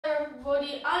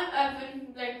everybody, I'm Evan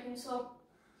Blenkinsop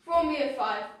from Year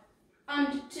 5,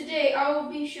 and today I will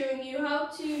be showing you how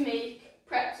to make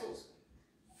pretzels.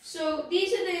 So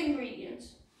these are the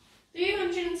ingredients: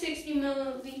 360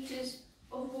 millilitres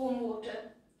of warm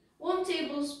water, 1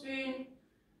 tablespoon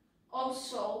of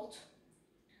salt,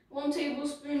 1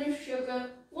 tablespoon of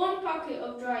sugar, 1 packet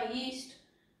of dry yeast,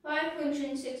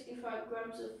 565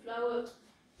 grams of flour,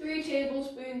 3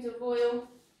 tablespoons of oil,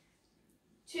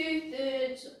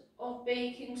 2/3 of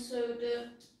baking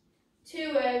soda,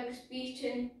 2 eggs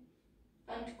beaten,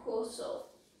 and coarse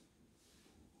salt.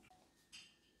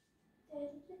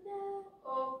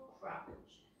 Or crackers.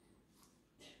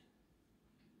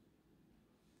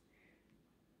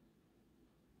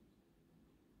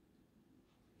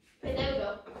 Right, there we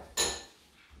go.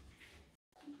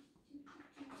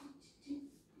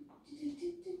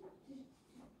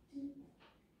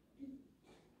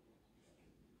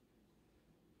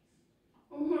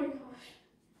 Oh my gosh.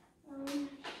 No.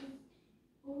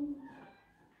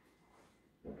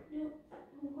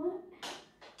 What?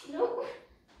 No.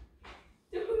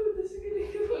 No, this is gonna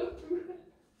go everywhere.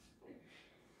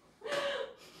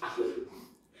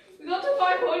 We got to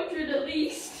 500 at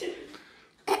least.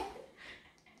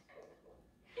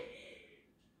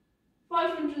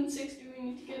 560 we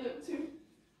need to get up to.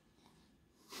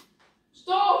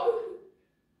 Stop!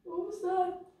 What was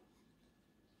that?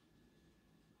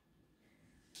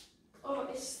 Oh,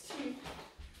 it's too.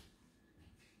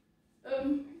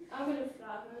 I'm gonna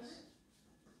flatten this.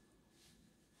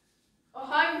 Oh,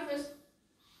 hi, Rufus.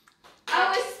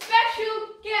 Our special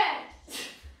guest,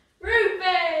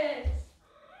 Rufus!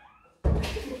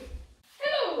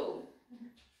 Hello!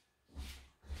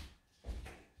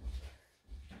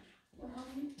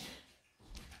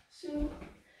 So,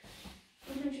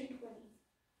 120.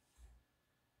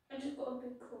 I just got a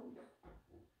big clump.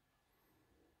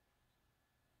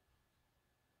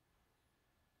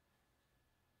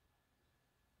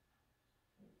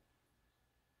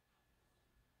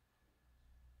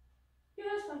 Yeah,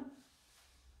 that's fine.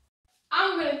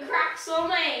 I'm gonna crack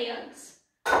some eggs.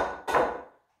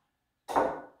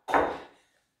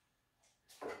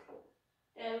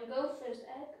 There we go, first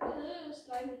egg.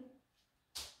 Slimy.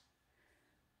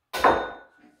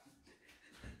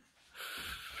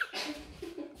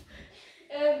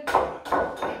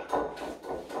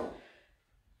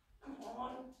 Come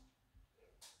on.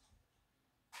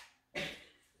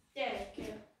 There we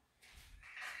go.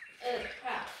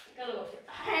 Crap. Gotta go for the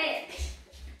eggs.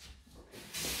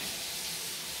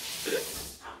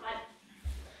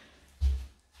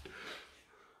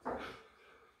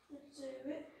 Let's do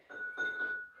it.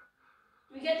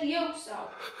 We get the yolks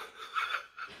out.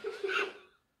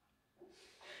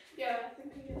 Yeah, I think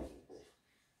we get it.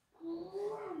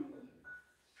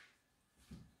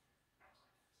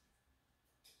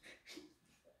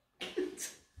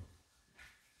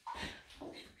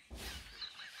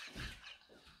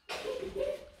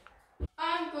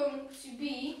 I'm going to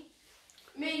be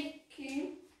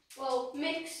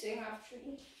mixing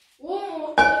actually, warm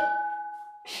water,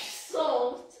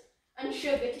 salt and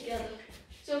sugar together.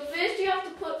 So first you have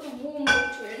to put the warm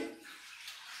water in,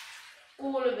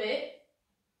 all of it.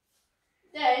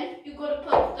 Then you've got to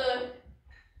put the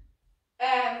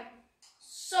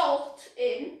salt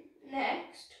in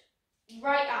next,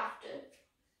 right after.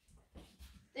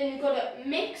 Then you've got to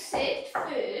mix it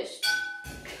first.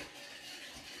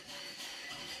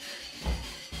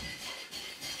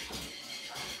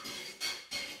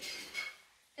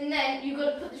 And then you've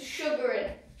got to put the sugar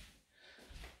in.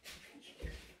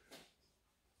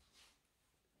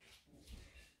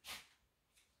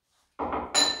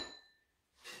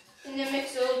 And then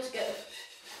mix it all together.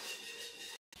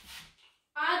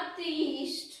 Add the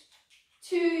yeast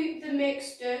to the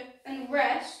mixture and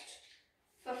rest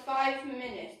for 5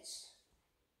 minutes.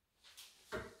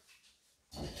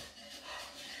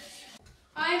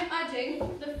 I'm adding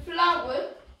the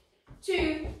flour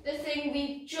to the thing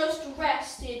we just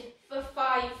rested for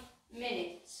 5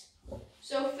 minutes.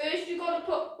 So first you've got to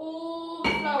put all the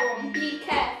flour on. Be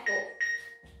careful.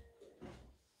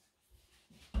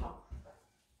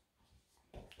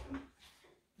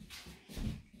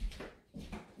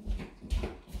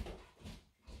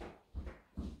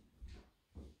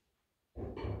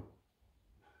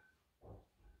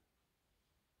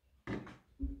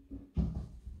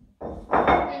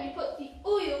 Then you put the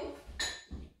oil .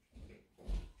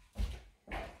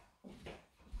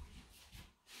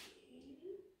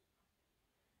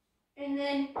 And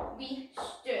then we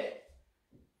stir.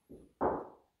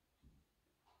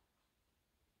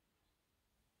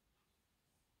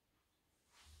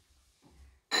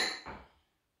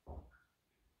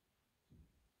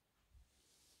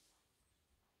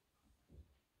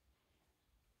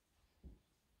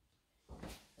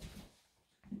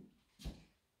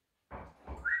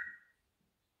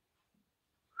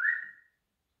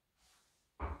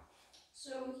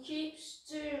 So we keep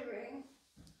stirring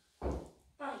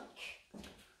like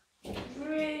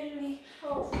really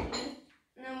healthy,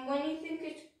 and then when you think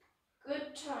it's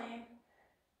good time,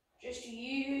 just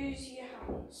use your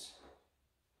hands.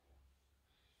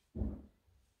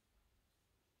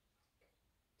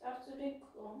 That's a big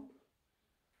clump.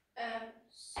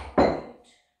 Side.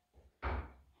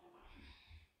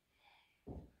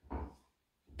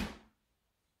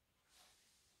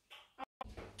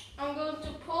 I'm going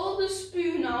to pull the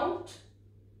spoon out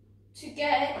to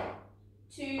get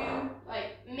to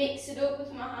like mix it up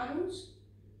with my hands.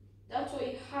 That's what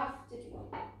you have to do.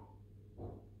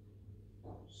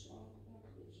 So I'm going to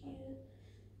put it here.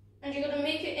 And you're going to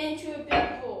make it into a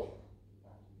big bowl.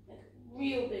 Like a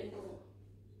real big bowl.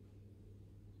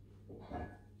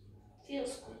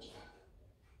 Feels squidgy.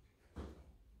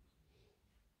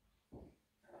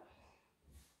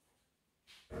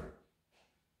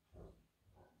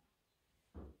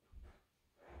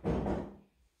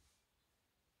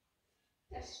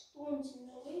 There's spoons in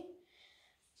the way.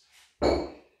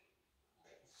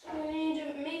 So we need to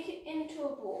make it into a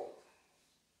bowl.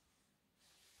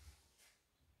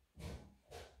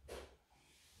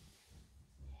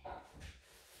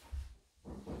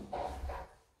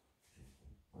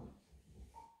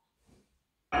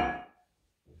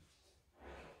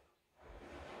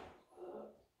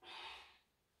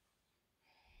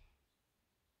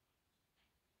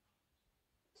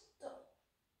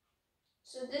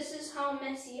 So this is how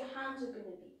messy your hands are going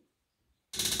to be.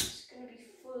 It's going to be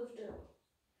full of dough.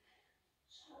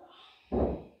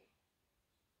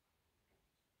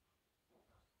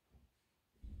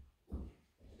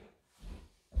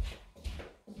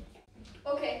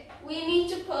 Okay, we need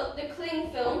to put the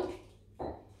cling film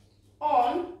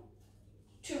on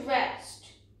to rest.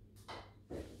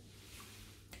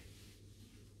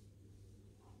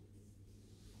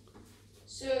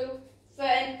 So for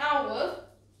an hour,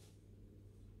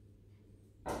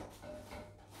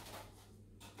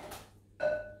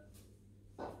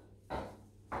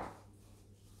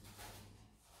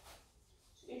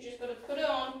 so you're just going to put it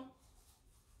on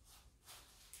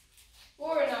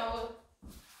for an hour,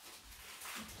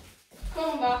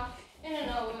 come back in an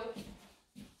hour,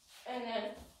 and then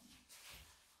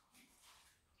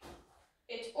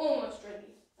it's almost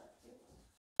ready.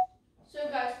 So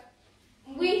guys,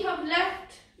 we have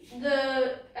left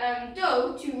the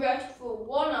dough to rest for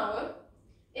 1 hour.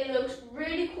 It looks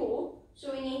really cool,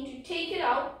 so we need to take it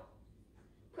out,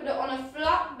 put it on a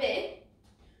flat bit,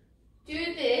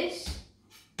 do this.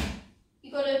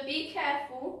 You gotta be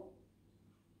careful,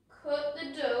 cut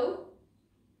the dough,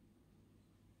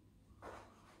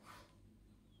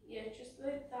 yeah, just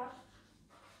like that,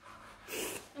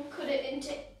 and cut it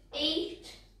into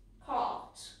 8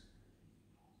 parts.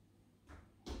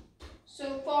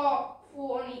 So far,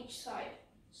 4 on each side.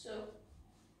 So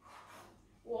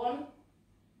 1,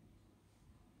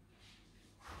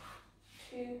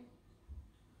 2,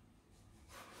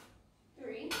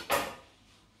 3.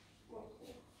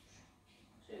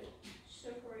 So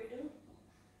separate them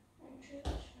into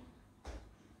this.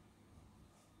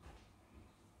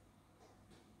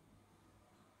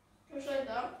 Just like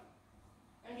that.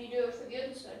 And you do it for the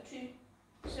other side too.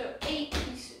 So 8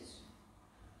 pieces.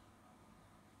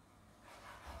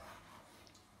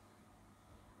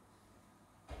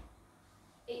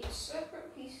 8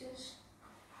 separate pieces.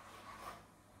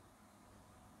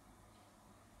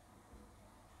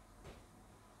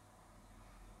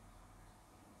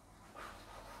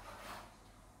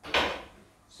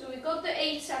 So we got the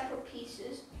 8 separate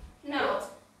pieces. Now,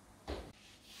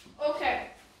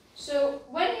 okay, so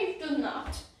when you've done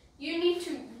that, you need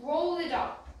to roll it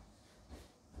up.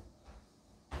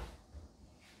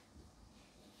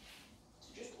 So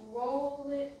just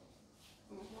roll it,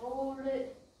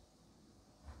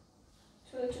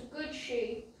 so it's a good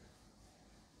shape.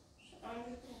 So I'm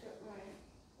just going to get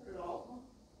my log.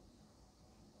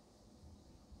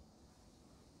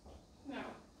 Now,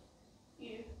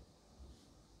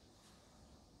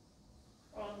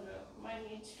 oh no, my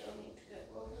knees still need to get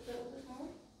rolled a little bit more.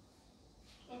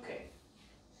 Okay,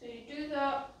 so you do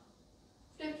that,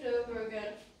 flip it over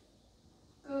again,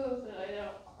 go over like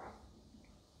that.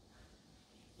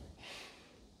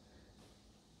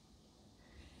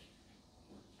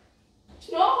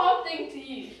 It's not a hard thing to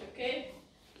use, okay?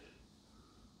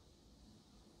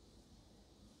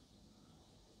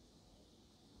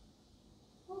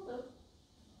 Hold on.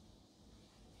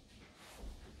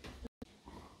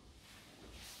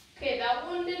 Okay, that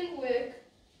one didn't work,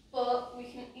 but we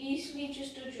can easily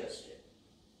just adjust it.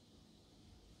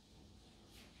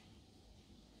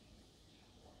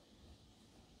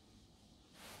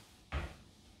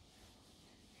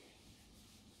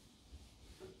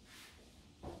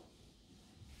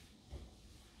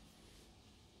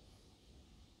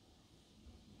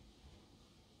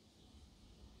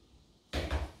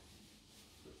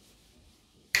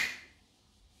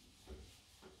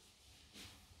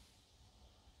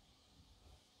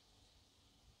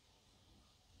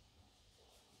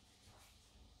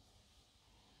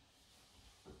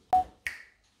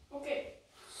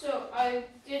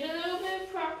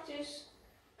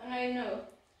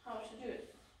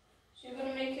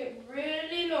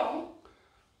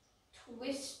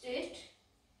 twist it,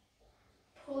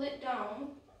 pull it down,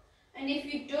 and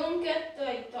if you don't get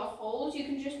the holes, you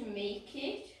can just make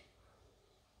it.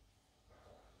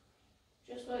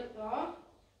 Just like that.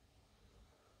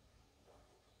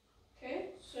 Okay,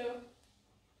 so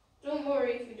don't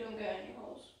worry if you don't get any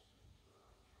holes.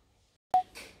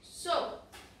 So,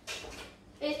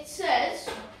 it says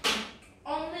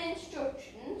on the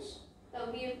instructions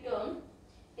that we have done,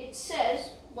 it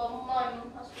says, well, my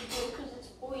mum has to do it because it's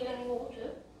boiling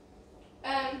water,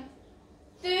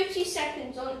 30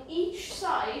 seconds on each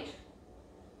side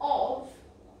of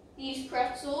these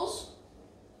pretzels,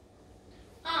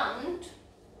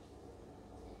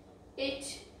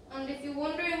 and if you're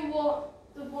wondering what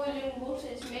the boiling water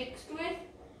is mixed with,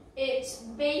 it's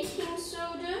baking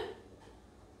soda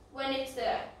when it's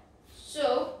there.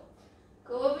 So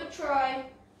go over, try,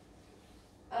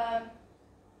 and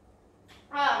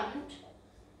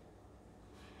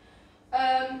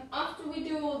after we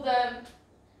do all them,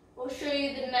 we'll show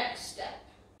you the next step.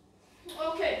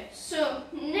 Okay, so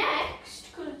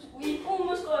next, because we've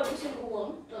almost got every single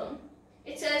one done,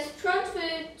 it says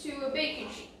transfer to a baking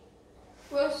sheet.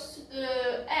 Roast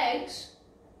the eggs,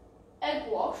 egg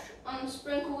wash, and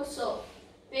sprinkle with salt.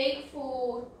 Bake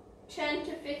for 10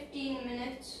 to 15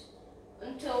 minutes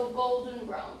until golden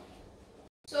brown.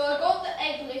 So I got the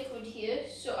egg liquid here,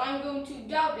 so I'm going to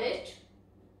dab it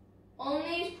on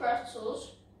these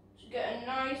pretzels to get a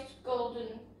nice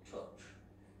golden touch.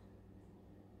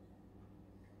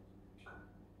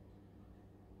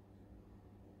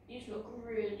 These look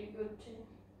really good too.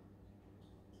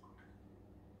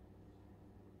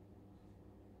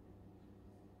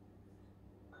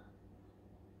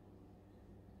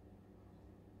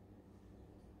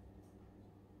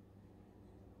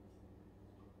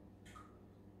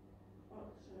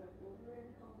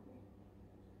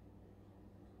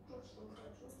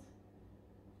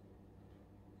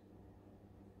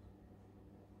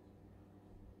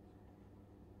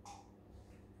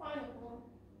 Final one,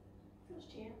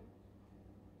 just here.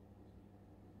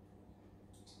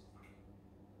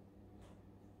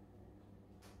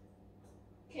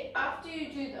 Okay, after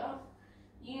you do that,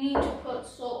 you need to put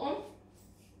salt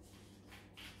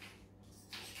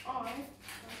on.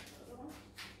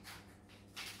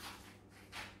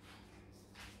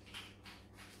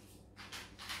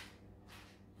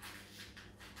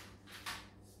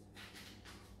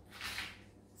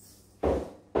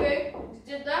 Okay,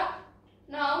 did that.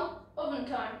 Now, oven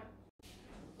time.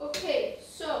 Okay,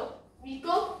 so we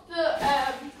got the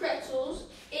pretzels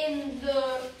in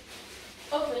the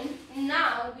oven.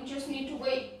 Now we just need to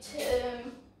wait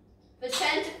for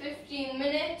 10 to 15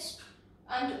 minutes,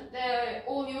 and they're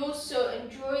all yours, so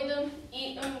enjoy them,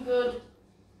 eat them good.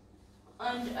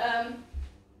 And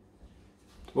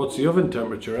what's the oven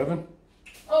temperature, Evan?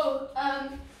 Oh,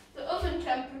 the oven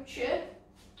temperature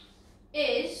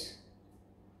is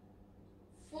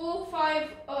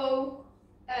 450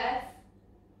 F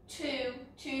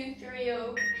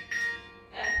 2230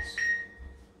 X.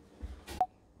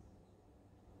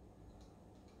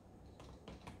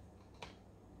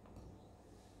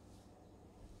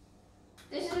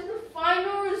 This is the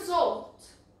final result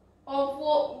of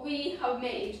what we have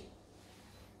made.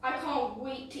 I can't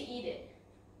wait to eat it.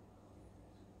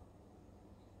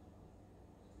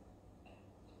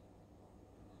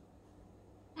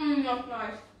 That's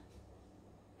nice.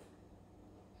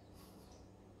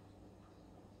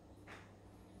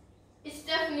 It's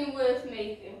definitely worth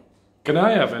making. Can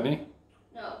I have any?